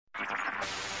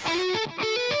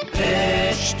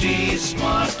HT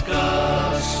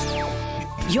Smartcast.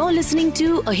 You're listening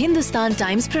to a Hindustan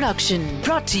Times production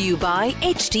brought to you by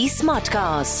HT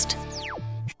Smartcast.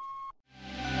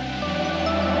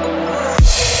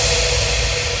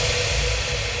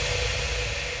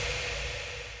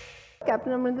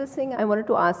 Captain Amrinder Singh, I wanted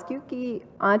to ask you कि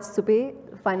आज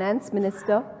सुबह Finance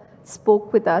Minister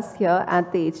spoke with us here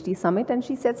at the HT Summit and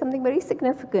she said something very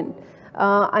significant.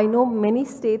 I know many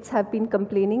states have been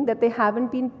complaining that they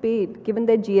haven't been paid given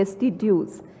their GST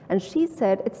dues. And she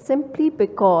said it's simply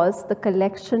because the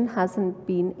collection hasn't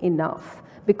been enough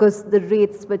because the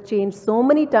rates were changed so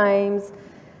many times.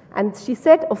 And she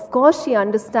said, of course, she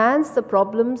understands the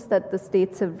problems that the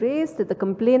states have raised, the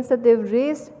complaints that they've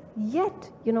raised. Yet,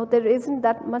 there isn't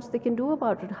that much they can do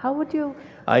about it. How would you?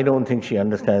 I don't think she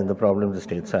understands the problems the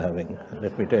states are having.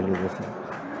 Let me tell you this.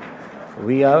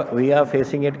 We are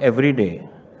facing it every day.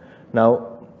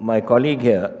 Now, my colleague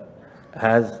here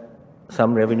has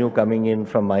some revenue coming in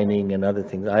from mining and other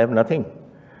things. I have nothing.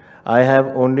 I have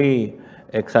only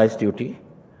excise duty,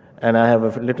 and I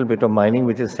have a little bit of mining,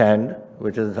 which is sand,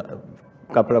 which is a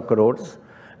couple of crores,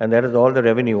 and that is all the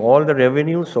revenue. All the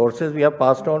revenue sources we have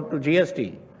passed on to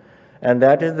GST. And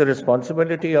that is the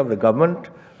responsibility of the government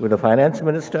with the finance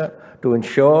minister to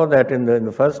ensure that in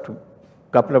the first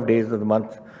couple of days of the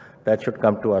month, that should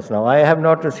come to us. Now, I have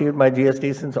not received my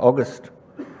GST since August.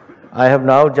 I have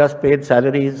now just paid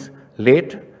salaries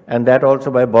late, and that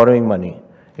also by borrowing money.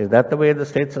 Is that the way the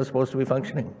states are supposed to be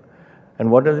functioning?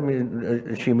 And what does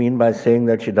she mean by saying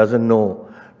that she doesn't know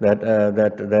that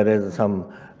there is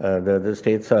some, the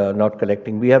states are not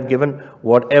collecting? We have given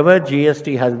whatever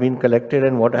GST has been collected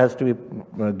and what has to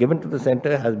be given to the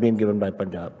center has been given by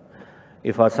Punjab.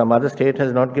 If some other state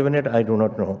has not given it, I do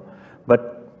not know.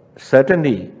 But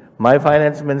certainly, my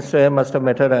finance minister must have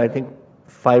met her, I think,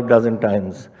 6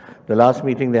 times. The last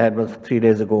meeting they had was 3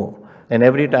 days ago. And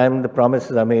every time the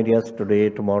promises are made, yes, today,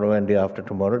 tomorrow, and day after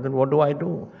tomorrow, then what do I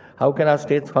do? How can our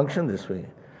states function this way?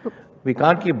 We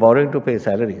can't keep borrowing to pay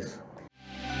salaries.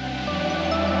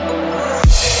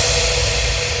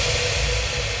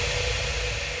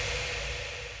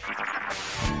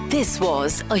 This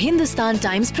was a Hindustan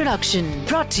Times production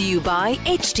brought to you by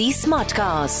HT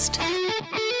Smartcast.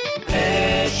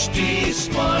 HT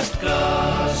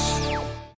Smartcast.